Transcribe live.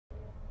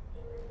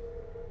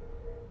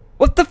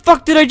What the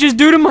fuck did I just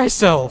do to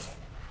myself?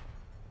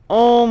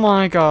 Oh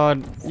my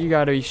god. You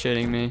gotta be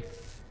shitting me.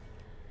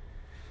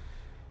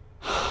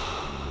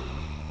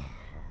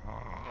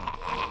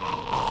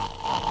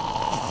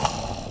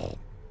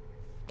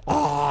 No!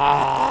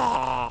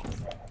 Ah!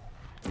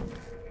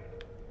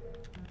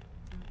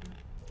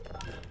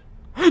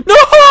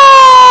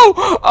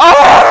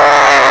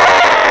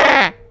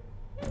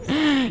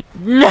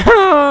 No!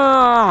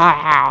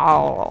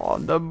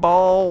 The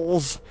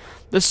balls.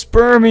 The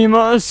spermy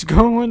must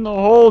go in the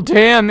hole,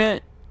 damn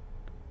it.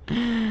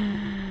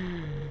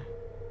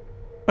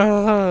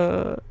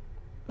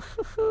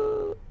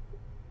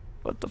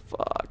 What the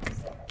fuck?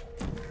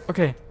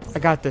 Okay, I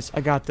got this.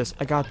 I got this.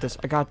 I got this.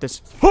 I got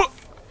this.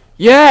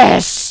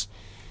 Yes!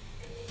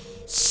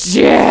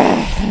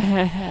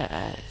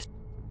 Yes!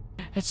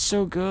 That's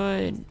so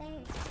good.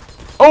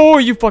 Oh,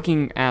 you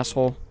fucking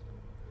asshole.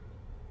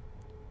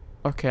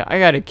 Okay, I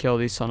gotta kill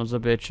these sons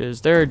of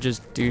bitches. They're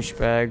just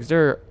douchebags.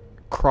 They're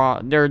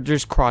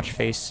just crotch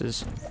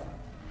faces.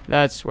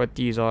 That's what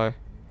these are.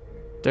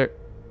 They're...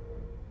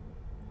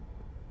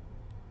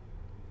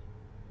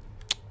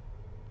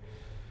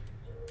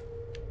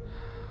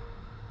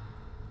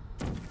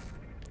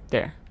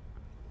 There.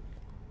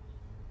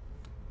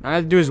 All I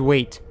have to do is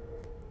wait.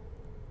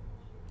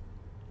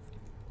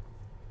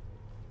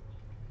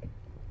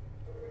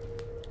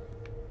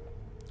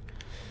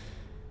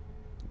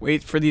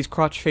 Wait for these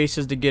crotch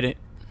faces to get it.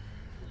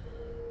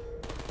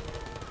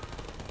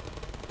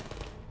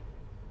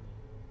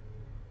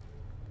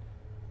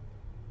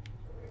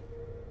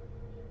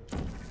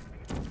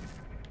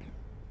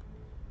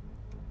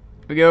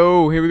 Here we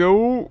go. Here we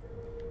go.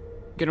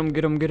 Get him,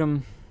 get him, get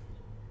him.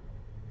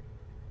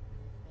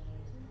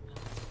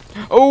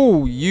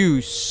 Oh,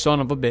 you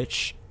son of a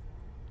bitch.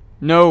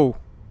 No.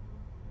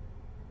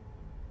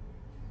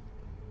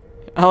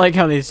 I like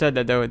how they said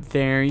that though.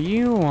 There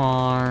you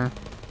are.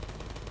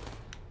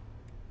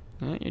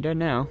 You're dead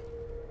now.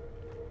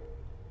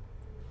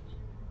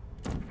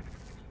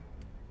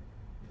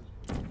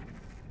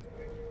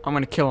 I'm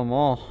gonna kill them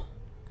all.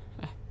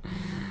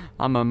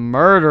 I'm a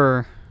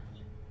murderer.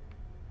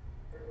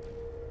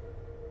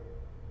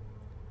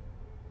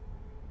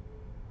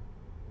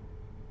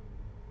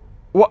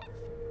 What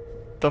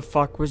the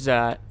fuck was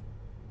that?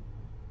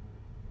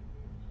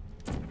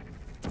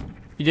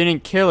 You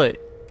didn't kill it.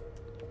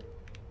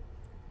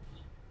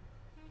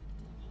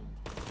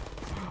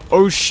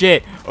 Oh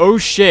shit. Oh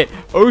shit.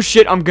 Oh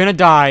shit. I'm gonna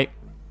die.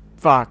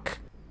 Fuck.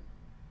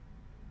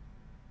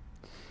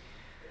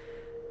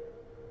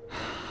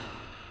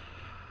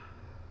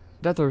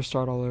 That to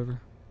restart all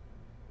over.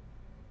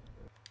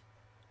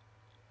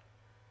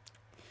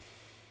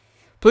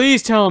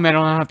 Please tell me I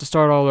don't have to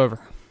start all over.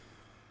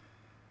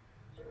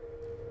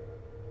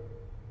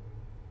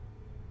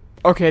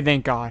 Okay,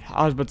 thank God.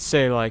 I was about to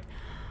say, like,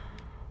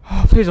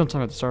 oh, please don't tell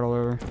me I have to start all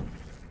over.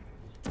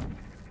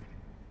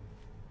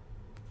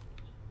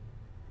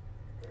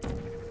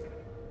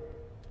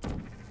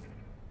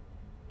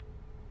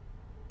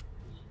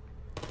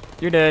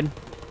 You're dead.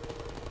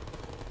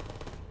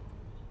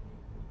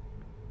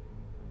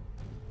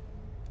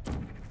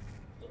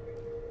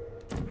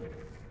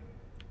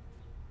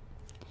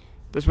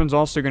 This one's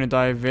also gonna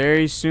die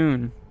very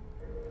soon.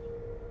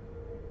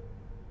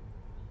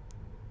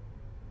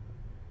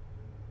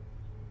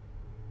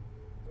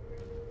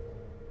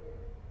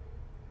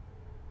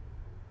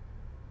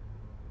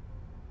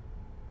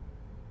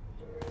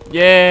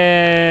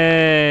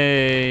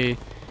 Yay!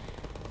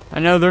 I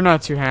know they're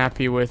not too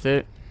happy with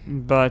it,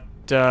 but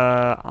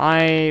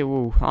I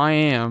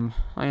am.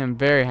 I am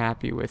very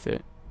happy with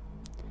it.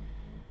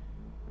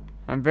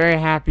 I'm very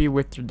happy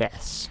with your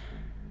deaths.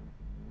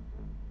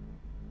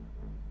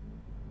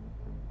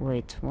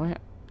 Wait,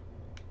 what?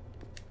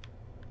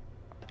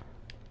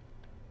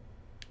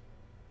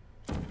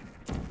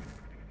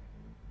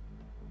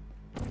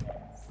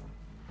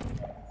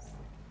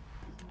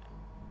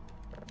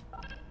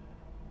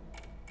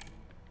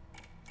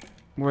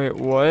 Wait,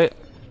 what?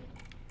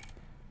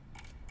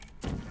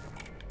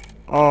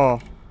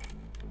 Oh.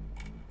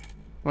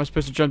 Am I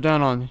supposed to jump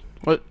down on?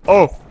 What?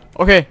 Oh,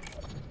 okay.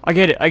 I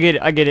get it, I get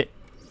it, I get it.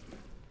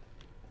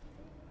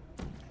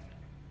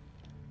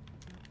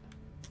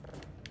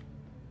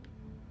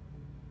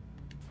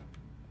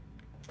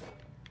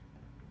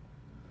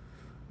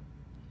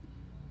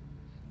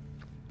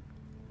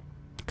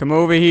 Come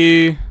over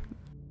here.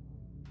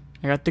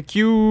 I got the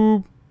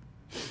cube.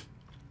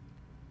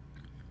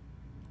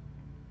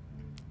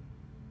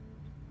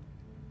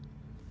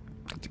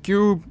 Got the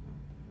cube.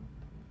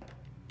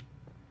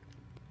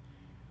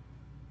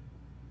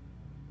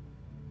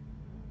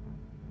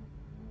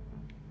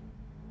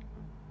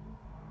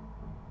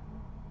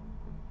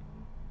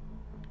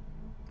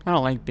 I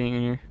don't like being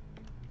in here.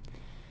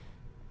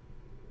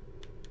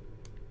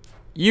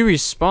 You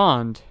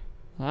respawned.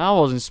 That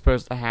wasn't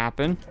supposed to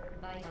happen.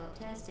 Vital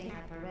testing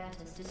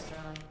apparatus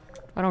destroyed.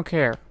 I don't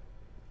care.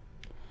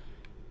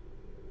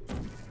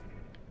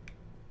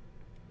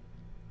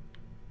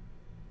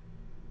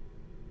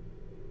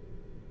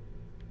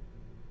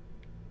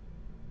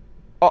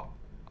 Oh,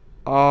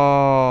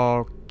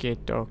 Okay,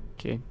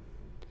 okay.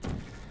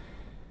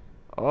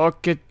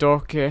 Okay,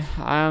 okay.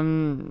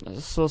 I'm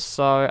so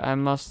sorry. I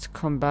must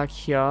come back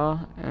here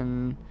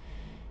and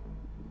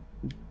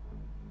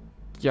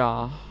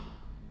yeah.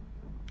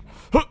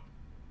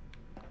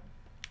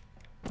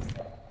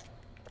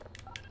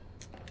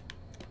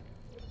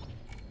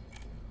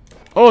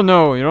 Oh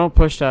no, you don't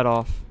push that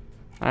off.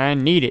 I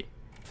need it.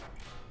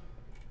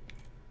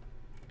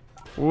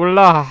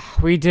 Voila,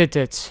 we did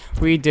it.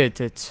 We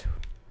did it.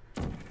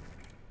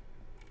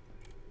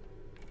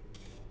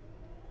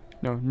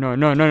 No, no,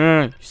 no, no,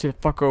 no, no. You said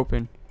fuck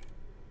open.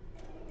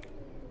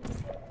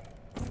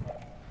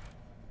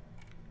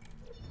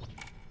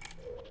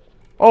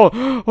 Oh,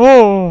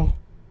 oh,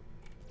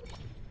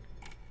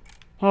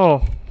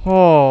 oh,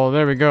 oh,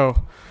 there we go.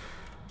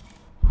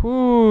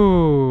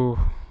 Whoo.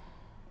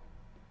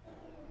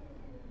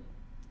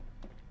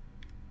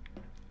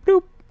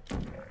 Doop.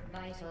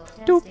 Vital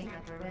Doop. testing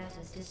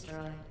apparatus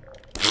destroyed.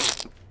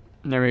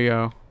 There we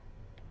go.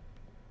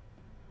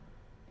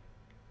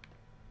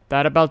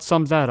 That about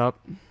sums that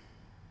up.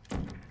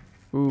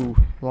 Ooh,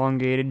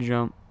 elongated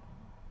jump.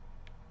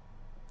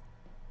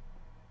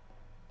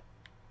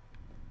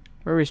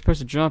 Where are we supposed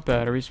to jump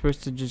at? Are we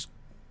supposed to just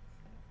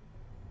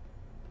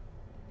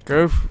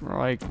go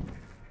like...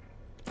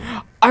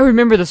 I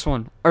remember this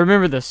one. I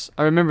remember this.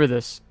 I remember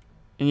this.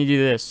 And you do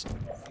this.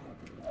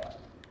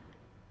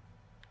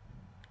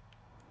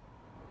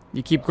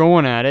 You keep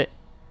going at it.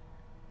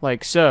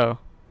 Like so.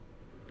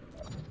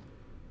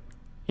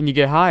 And you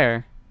get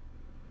higher.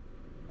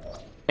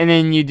 And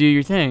then you do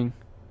your thing.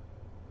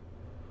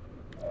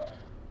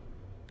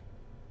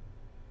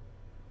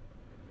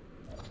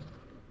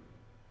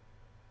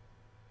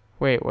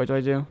 Wait, what do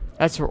I do?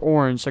 That's for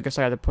orange, so I guess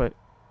I had to put...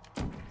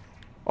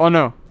 Oh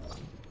no.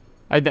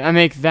 I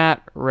make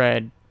that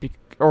red.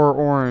 Or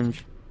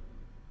orange.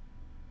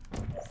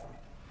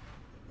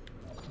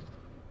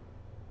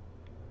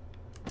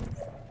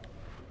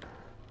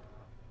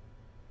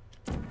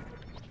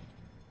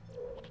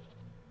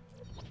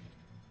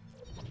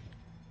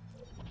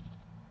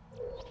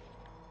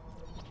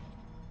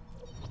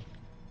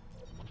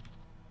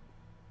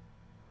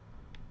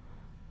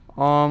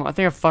 I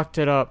think I fucked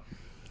it up.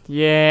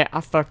 Yeah, I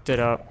fucked it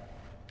up.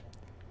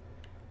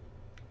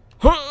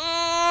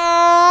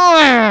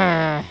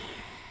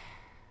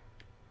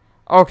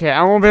 Okay,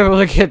 I won't be able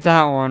to get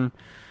that one.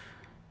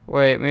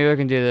 Wait, maybe I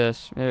can do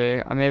this.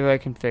 Maybe I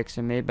can fix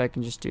it. Maybe I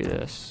can just do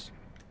this.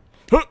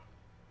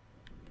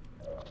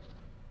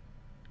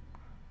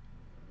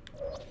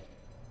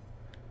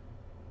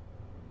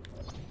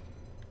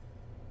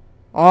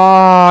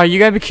 Oh, you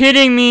gotta be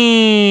kidding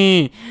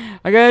me!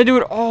 I gotta do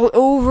it all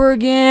over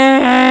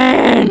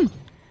again!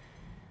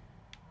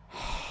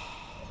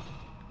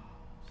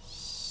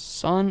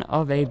 Son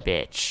of a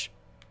bitch.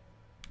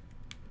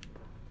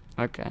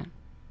 Okay.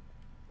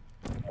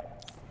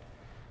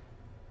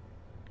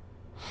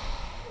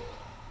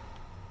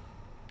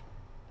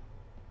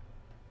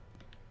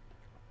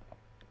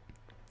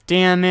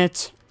 Damn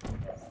it.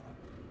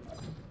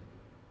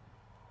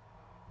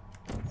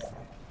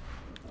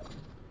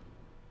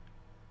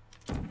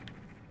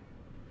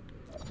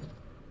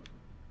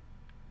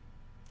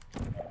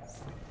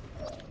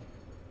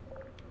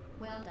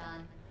 Well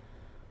done.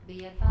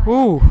 Be advised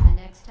Ooh, that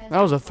the next test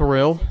that was a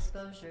thrill. requires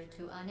exposure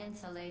to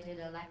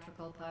uninsulated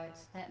electrical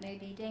parts that may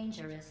be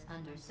dangerous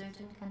under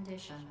certain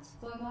conditions.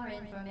 For more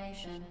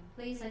information,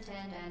 please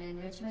attend an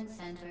Enrichment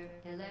Center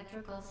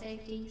Electrical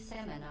Safety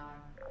Seminar.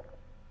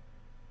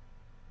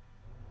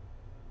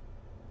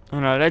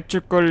 An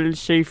electrical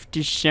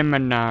safety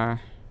seminar.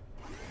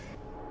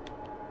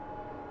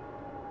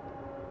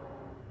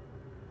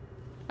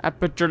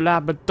 Aperture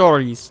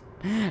laboratories.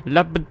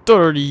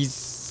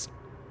 Laboratories.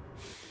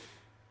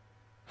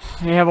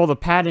 They have all the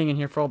padding in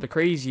here for all the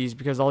crazies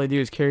because all they do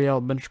is carry out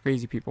a bunch of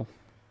crazy people.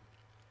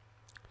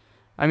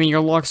 I mean,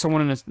 you're lock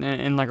someone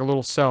in like a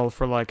little cell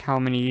for like how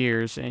many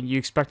years, and you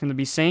expect them to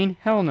be sane?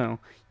 Hell no.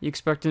 You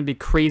expect them to be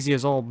crazy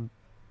as all...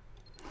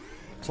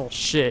 It's all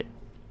shit.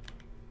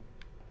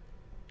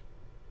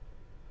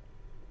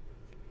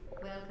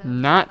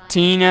 Not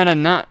teen out of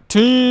not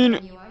teen.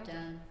 When you are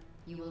done,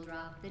 you will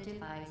drop the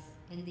device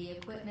in the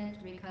Equipment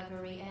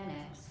Recovery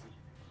Annex.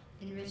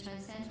 Enrichment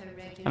Center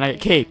regulations And I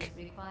get cake.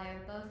 require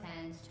both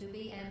hands to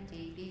be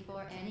empty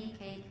before any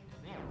cake.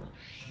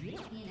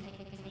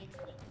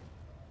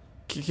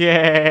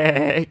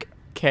 Cake.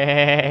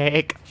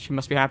 Cake. She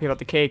must be happy about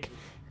the cake.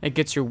 It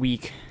gets her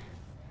weak.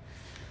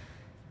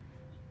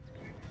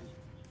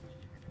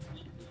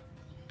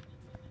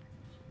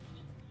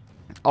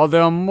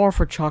 Although I'm more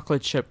for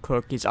chocolate chip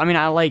cookies. I mean,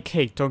 I like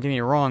cake, don't get me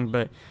wrong,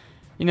 but,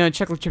 you know,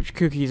 chocolate chip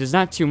cookies is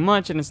not too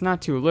much and it's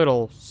not too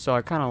little, so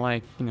I kind of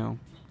like, you know,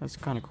 that's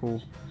kind of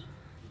cool.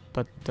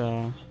 But,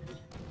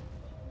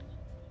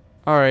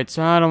 alright,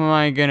 so how am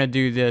I gonna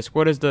do this?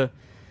 What is the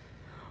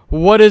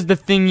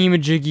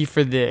thingy-majiggy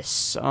for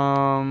this?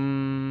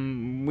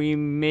 We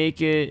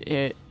make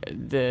it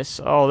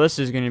this. Oh, this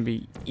is gonna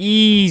be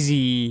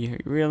easy.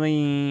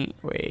 Really?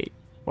 Wait,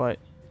 what?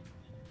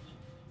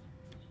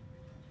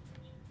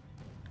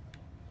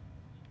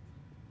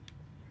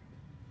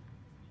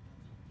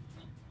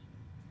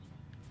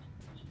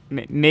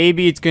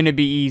 Maybe it's gonna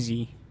be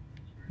easy.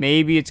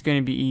 Maybe it's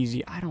gonna be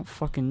easy. I don't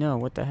fucking know.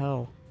 What the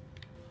hell?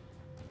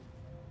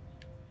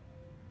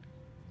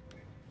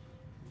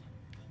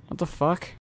 What the fuck?